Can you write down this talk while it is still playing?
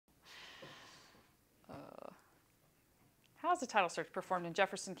is a title search performed in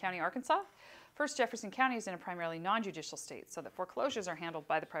Jefferson County, Arkansas. First, Jefferson County is in a primarily non-judicial state, so that foreclosures are handled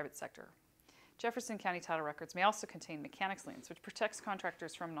by the private sector. Jefferson County title records may also contain mechanics liens, which protects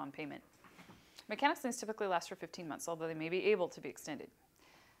contractors from non-payment. Mechanics liens typically last for 15 months, although they may be able to be extended.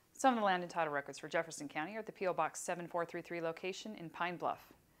 Some of the land and title records for Jefferson County are at the P.O. Box 7433 location in Pine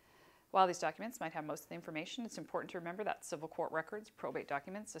Bluff. While these documents might have most of the information, it's important to remember that civil court records, probate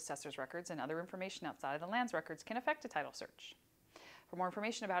documents, assessor's records, and other information outside of the lands records can affect a title search. For more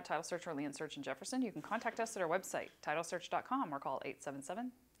information about title search or lien search in Jefferson, you can contact us at our website, titlesearch.com, or call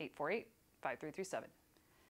 877-848-5337.